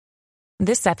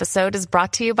This episode is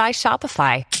brought to you by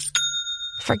Shopify.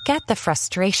 Forget the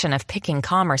frustration of picking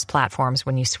commerce platforms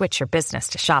when you switch your business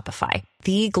to Shopify,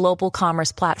 the global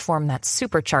commerce platform that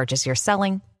supercharges your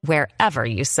selling wherever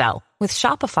you sell. With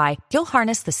Shopify, you'll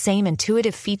harness the same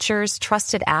intuitive features,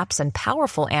 trusted apps, and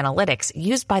powerful analytics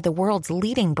used by the world's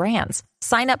leading brands.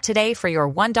 Sign up today for your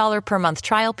 $1 per month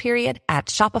trial period at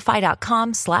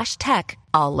shopify.com/tech,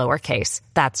 all lowercase.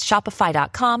 That's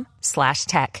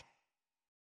shopify.com/tech.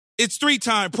 It's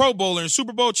three-time Pro Bowler and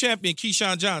Super Bowl champion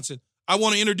Keyshawn Johnson. I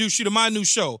want to introduce you to my new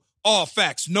show, All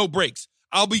Facts, No Breaks.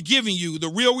 I'll be giving you the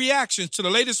real reactions to the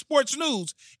latest sports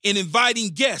news and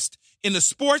inviting guests in the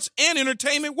sports and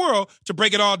entertainment world to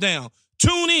break it all down.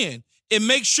 Tune in and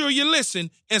make sure you listen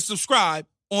and subscribe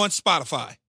on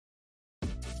Spotify.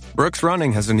 Brooks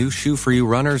Running has a new shoe for you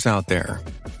runners out there.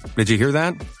 Did you hear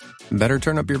that? Better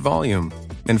turn up your volume.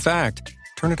 In fact,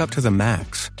 turn it up to the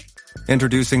max.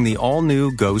 Introducing the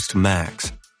all-new Ghost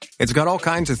Max. It's got all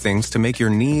kinds of things to make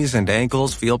your knees and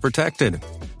ankles feel protected,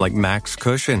 like Max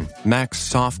Cushion, Max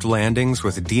Soft Landings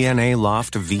with DNA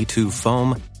Loft V2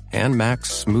 foam, and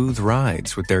Max Smooth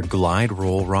Rides with their Glide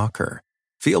Roll Rocker.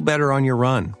 Feel better on your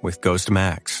run with Ghost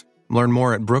Max. Learn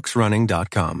more at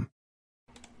brooksrunning.com.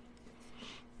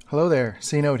 Hello there,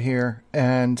 C-Note here,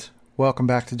 and welcome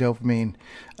back to Dopamine.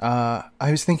 I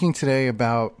was thinking today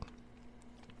about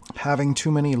having too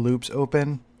many loops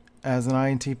open as an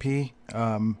INTP,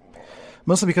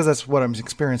 mostly because that's what I'm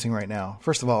experiencing right now.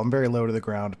 First of all, I'm very low to the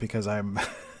ground because I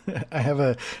have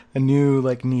a new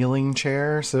kneeling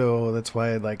chair, so that's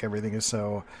why everything is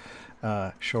so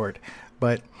short.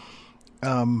 But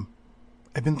I've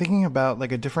been thinking about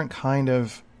a different kind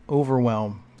of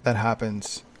overwhelm that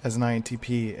happens as an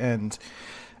INTP, and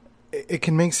it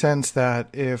can make sense that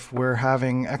if we're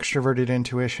having extroverted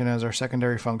intuition as our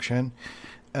secondary function,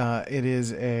 it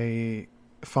is a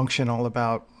function all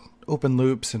about open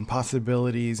loops and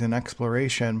possibilities and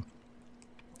exploration,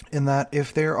 in that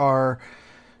if there are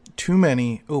too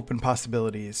many open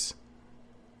possibilities,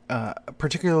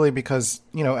 particularly because,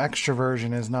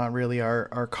 extroversion is not really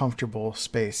our comfortable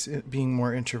space. Being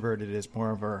more introverted is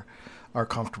more of our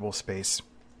comfortable space.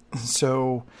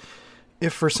 So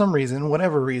if for some reason,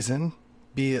 whatever reason,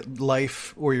 be it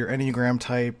life or your Enneagram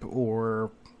type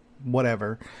or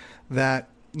whatever, that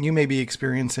you may be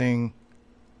experiencing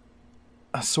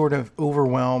a sort of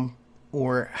overwhelm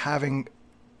or having,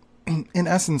 in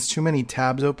essence, too many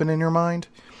tabs open in your mind,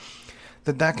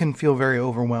 that can feel very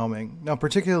overwhelming. Now,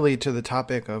 particularly to the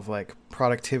topic of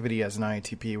productivity as an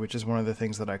INTP, which is one of the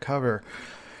things that I cover.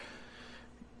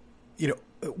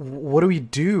 What do we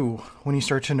do when you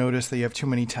start to notice that you have too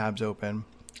many tabs open?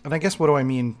 And I guess what do I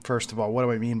mean, first of all, what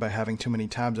do I mean by having too many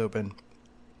tabs open?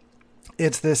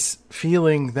 It's this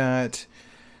feeling that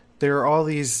there are all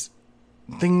these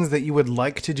things that you would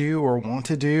like to do or want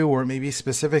to do, or maybe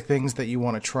specific things that you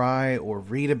want to try or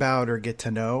read about or get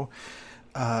to know.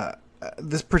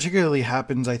 This particularly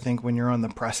happens, I think, when you're on the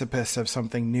precipice of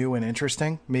something new and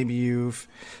interesting. Maybe you've,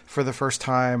 for the first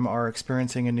time, are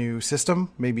experiencing a new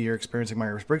system. Maybe you're experiencing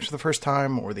Myers-Briggs for the first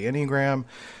time, or the Enneagram,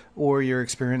 or you're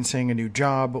experiencing a new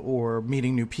job, or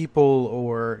meeting new people,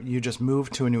 or you just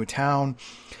moved to a new town.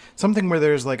 Something where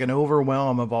there's an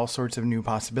overwhelm of all sorts of new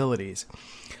possibilities.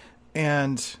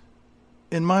 And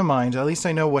in my mind, at least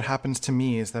I know what happens to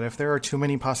me, is that if there are too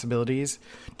many possibilities,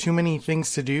 too many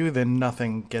things to do, then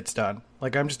nothing gets done.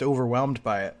 I'm just overwhelmed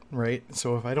by it, right?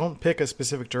 So if I don't pick a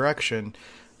specific direction,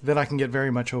 then I can get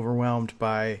very much overwhelmed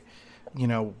by,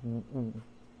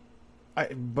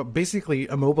 but basically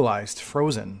immobilized,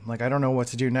 frozen. I don't know what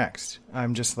to do next.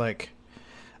 I'm just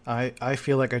I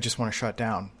feel like I just want to shut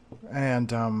down.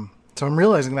 And so I'm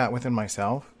realizing that within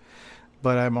myself.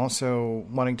 But I'm also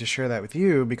wanting to share that with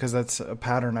you because that's a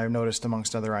pattern I've noticed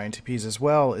amongst other INTPs as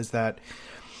well, is that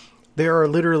there are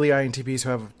literally INTPs who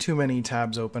have too many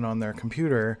tabs open on their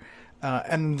computer.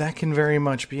 And that can very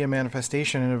much be a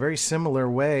manifestation in a very similar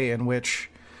way in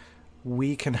which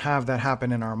we can have that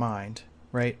happen in our mind,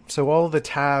 right? So all of the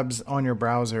tabs on your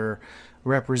browser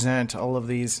represent all of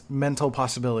these mental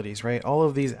possibilities, right? All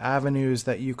of these avenues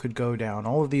that you could go down,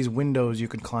 all of these windows you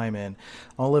could climb in,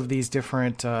 all of these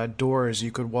different doors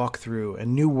you could walk through,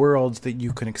 and new worlds that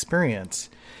you can experience.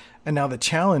 And now the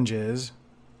challenge is,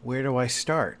 where do I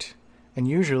start? And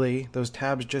usually those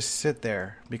tabs just sit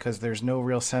there because there's no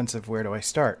real sense of where do I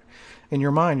start. In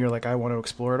your mind, you're I want to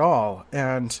explore it all.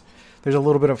 And there's a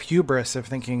little bit of hubris of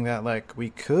thinking that we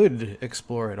could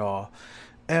explore it all.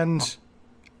 And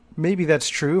maybe that's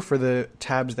true for the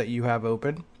tabs that you have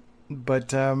open, but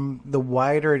the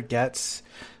wider it gets,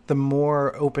 the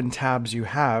more open tabs you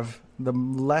have, the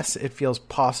less it feels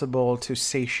possible to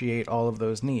satiate all of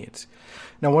those needs.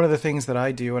 Now, one of the things that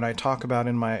I do, and I talk about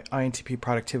in my INTP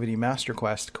Productivity Master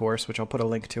Quest course, which I'll put a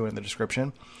link to in the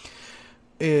description,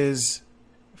 is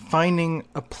finding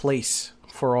a place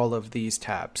for all of these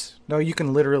tabs. Now, you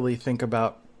can literally think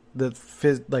about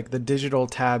the digital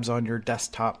tabs on your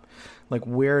desktop, like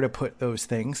where to put those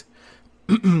things.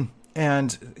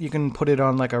 And you can put it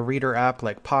on like a reader app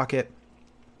like Pocket,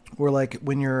 or like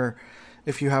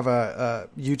if you have a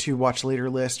YouTube watch later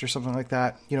list or something like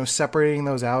that, separating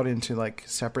those out into like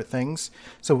separate things.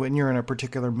 So when you're in a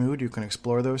particular mood, you can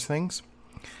explore those things.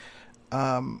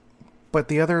 But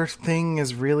the other thing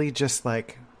is really just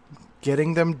like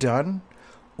getting them done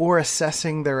or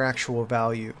assessing their actual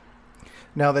value.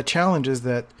 Now, the challenge is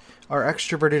that our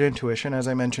extroverted intuition, as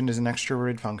I mentioned, is an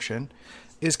extroverted function,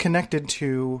 is connected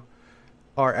to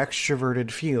our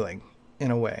extroverted feeling in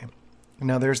a way.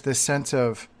 Now, there's this sense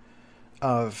of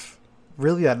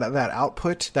really that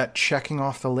output, that checking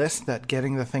off the list, that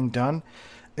getting the thing done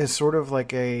is sort of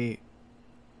like a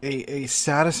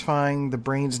satisfying the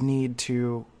brain's need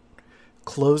to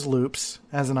close loops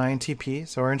as an INTP.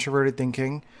 So our introverted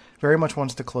thinking very much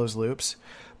wants to close loops,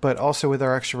 but also with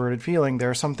our extroverted feeling, there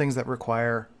are some things that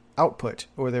require output,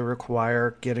 or they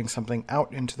require getting something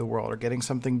out into the world, or getting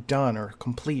something done or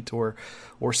complete or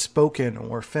spoken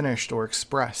or finished or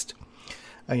expressed.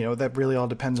 That really all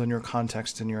depends on your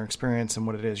context and your experience and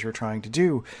what it is you're trying to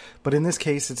do. But in this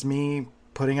case, it's me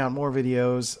putting out more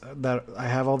videos, that I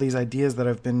have all these ideas that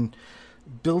I've been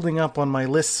building up on my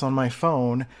lists on my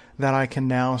phone that I can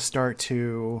now start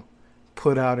to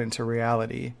put out into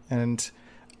reality. And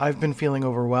I've been feeling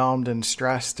overwhelmed and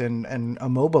stressed and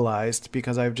immobilized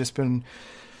because I've just been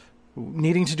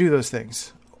needing to do those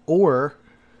things or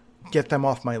get them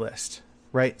off my list,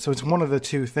 right? So it's one of the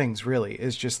two things, really,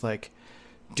 is just like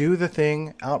do the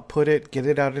thing, output it, get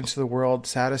it out into the world,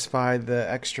 satisfy the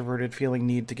extroverted feeling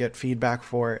need to get feedback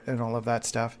for it and all of that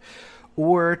stuff,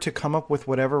 or to come up with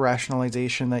whatever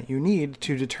rationalization that you need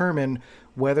to determine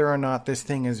whether or not this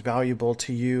thing is valuable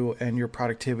to you and your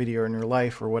productivity or in your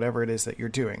life or whatever it is that you're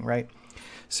doing, right?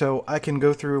 So I can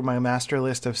go through my master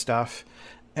list of stuff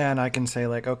and I can say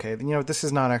like, okay, this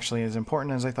is not actually as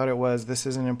important as I thought it was. This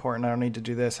isn't important. I don't need to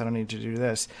do this. I don't need to do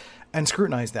this. And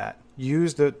scrutinize that.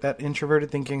 Use that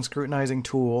introverted thinking scrutinizing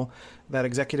tool, that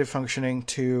executive functioning,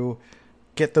 to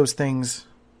get those things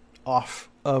off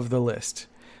of the list.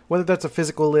 Whether that's a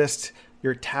physical list,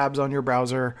 your tabs on your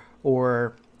browser,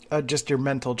 or just your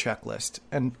mental checklist,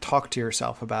 and talk to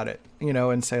yourself about it,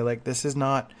 and say like, this is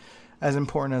not as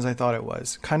important as I thought it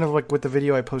was. Kind of like with the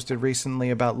video I posted recently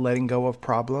about letting go of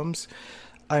problems.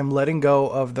 I'm letting go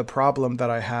of the problem that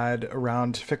I had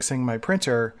around fixing my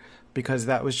printer because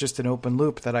that was just an open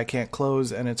loop that I can't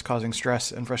close, and it's causing stress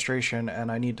and frustration,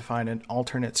 and I need to find an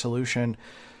alternate solution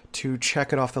to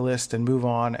check it off the list and move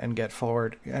on and get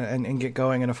forward and get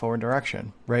going in a forward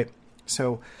direction, right?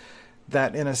 So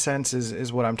that, in a sense,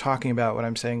 is what I'm talking about when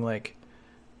I'm saying like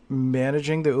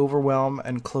managing the overwhelm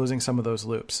and closing some of those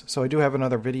loops. So I do have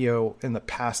another video in the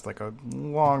past, like a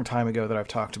long time ago, that I've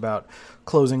talked about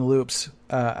closing loops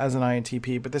as an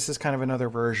INTP, but this is kind of another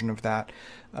version of that,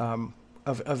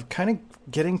 of kind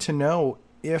of getting to know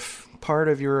if part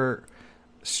of your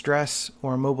stress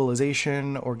or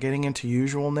mobilization or getting into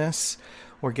usualness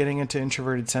or getting into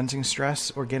introverted sensing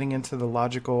stress or getting into the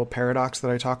logical paradox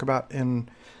that I talk about in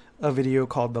a video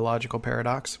called The Logical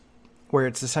Paradox, where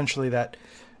it's essentially that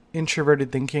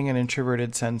introverted thinking and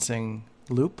introverted sensing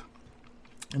loop.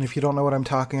 And if you don't know what I'm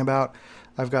talking about,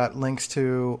 I've got links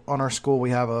to, on our school, we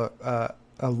have a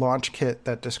launch kit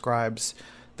that describes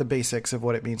the basics of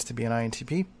what it means to be an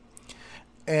INTP.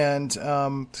 And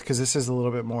because this is a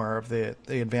little bit more of the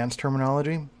advanced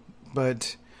terminology,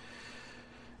 but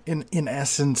in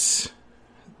essence,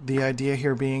 the idea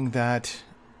here being that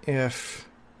if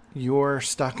you're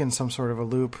stuck in some sort of a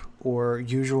loop or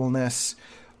usualness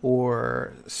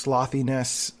or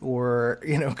slothiness or,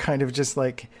 kind of just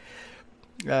like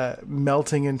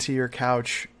melting into your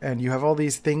couch, and you have all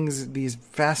these things, these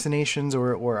fascinations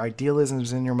or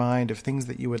idealisms in your mind of things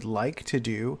that you would like to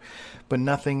do, but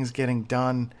nothing's getting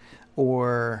done,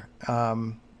 or,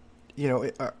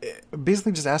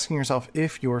 basically just asking yourself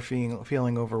if you're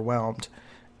feeling overwhelmed,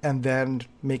 and then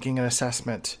making an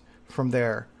assessment from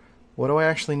there. What do I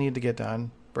actually need to get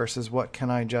done versus what can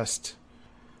I just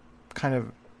kind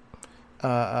of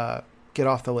get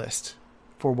off the list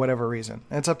for whatever reason?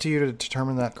 And it's up to you to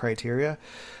determine that criteria.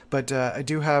 But I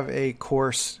do have a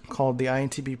course called the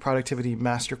INTP Productivity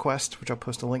Master Quest, which I'll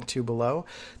post a link to below.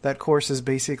 That course is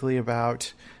basically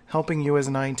about helping you as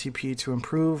an INTP to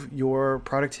improve your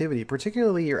productivity,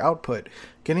 particularly your output,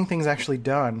 getting things actually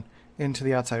done into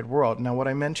the outside world. Now, what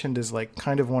I mentioned is like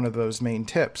kind of one of those main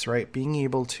tips, right? Being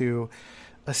able to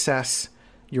assess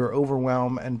your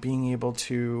overwhelm and being able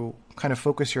to kind of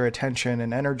focus your attention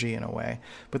and energy in a way.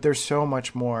 But there's so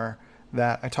much more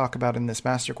that I talk about in this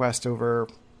master quest over,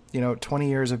 20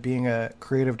 years of being a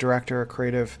creative director, a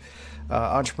creative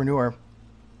entrepreneur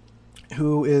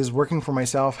who is working for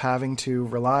myself, having to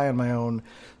rely on my own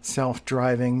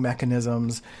self-driving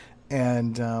mechanisms.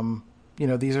 And,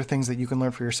 these are things that you can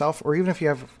learn for yourself, or even if you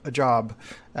have a job,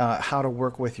 how to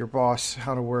work with your boss,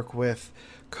 how to work with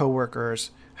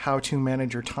coworkers, how to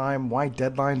manage your time, why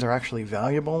deadlines are actually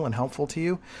valuable and helpful to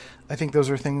you. I think those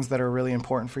are things that are really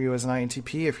important for you as an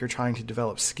INTP. If you're trying to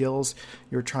develop skills,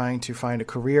 you're trying to find a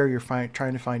career, you're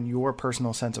trying to find your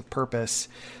personal sense of purpose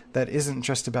that isn't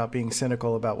just about being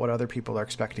cynical about what other people are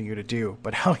expecting you to do,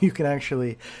 but how you can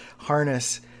actually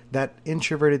harness that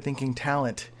introverted thinking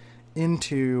talent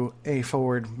into a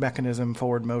forward mechanism,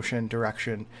 forward motion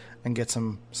direction, and get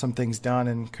some things done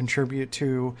and contribute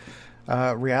to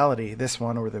reality, this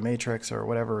one or the Matrix or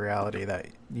whatever reality that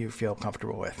you feel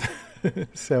comfortable with.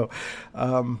 So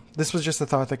this was just a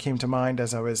thought that came to mind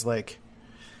as I was like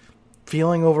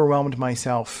feeling overwhelmed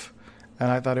myself, and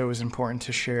I thought it was important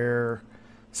to share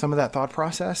some of that thought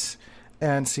process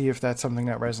and see if that's something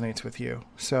that resonates with you.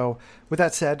 So with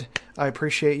that said, I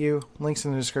appreciate you. Links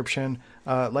in the description.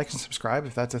 Like and subscribe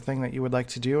if that's a thing that you would like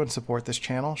to do and support this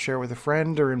channel. Share with a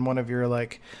friend or in one of your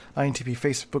INTP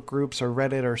Facebook groups or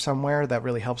Reddit or somewhere. That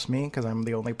really helps me because I'm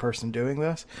the only person doing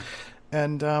this.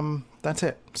 And that's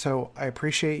it. So I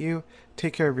appreciate you.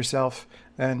 Take care of yourself,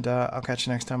 and I'll catch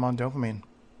you next time on Dopamine.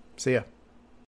 See ya.